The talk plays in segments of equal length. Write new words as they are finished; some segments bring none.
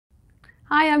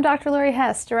Hi, I'm Dr. Lori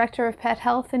Hess, Director of Pet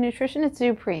Health and Nutrition at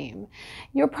Supreme.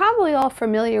 You're probably all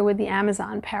familiar with the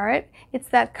Amazon parrot. It's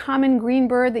that common green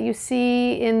bird that you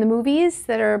see in the movies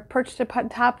that are perched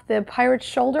atop the pirate's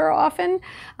shoulder often.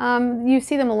 You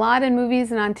see them a lot in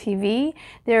movies and on TV.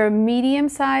 They're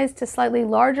medium-sized to slightly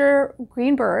larger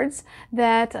green birds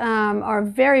that are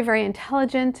very, very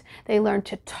intelligent. They learn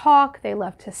to talk, they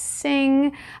love to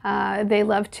sing, they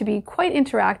love to be quite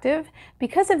interactive.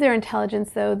 Because of their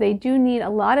intelligence, though, they do need a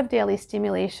lot of daily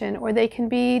stimulation, or they can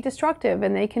be destructive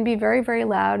and they can be very, very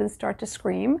loud and start to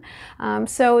scream.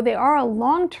 So they are a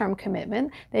long-term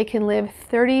commitment. They can live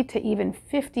 30 to even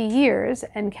 50 years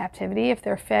in captivity if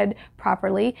they're fed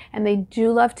properly, and they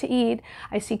do love to eat.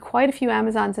 I see quite a few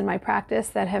Amazons in my practice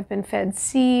that have been fed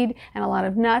seed and a lot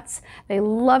of nuts. They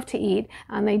love to eat,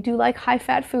 and they do like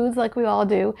high-fat foods like we all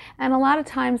do, and a lot of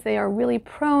times they are really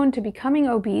prone to becoming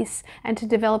obese and to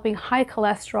developing high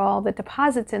cholesterol that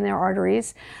deposits in their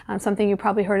arteries, something you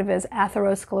probably heard of as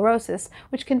atherosclerosis,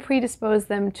 which can predispose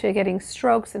them to getting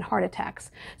strokes and heart attacks.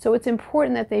 So it's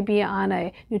important that they be on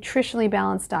a nutritionally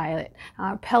balanced diet.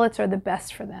 Pellets are the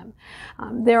best for them.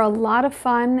 They're a lot of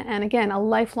fun and, again, a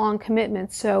lifelong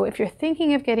commitment. So if you're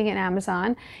thinking of getting an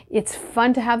Amazon, it's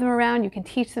fun to have them around. You can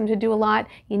teach them to do a lot.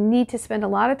 You need to spend a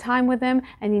lot of time with them,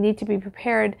 and you need to be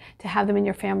prepared to have them in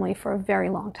your family for a very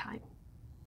long time.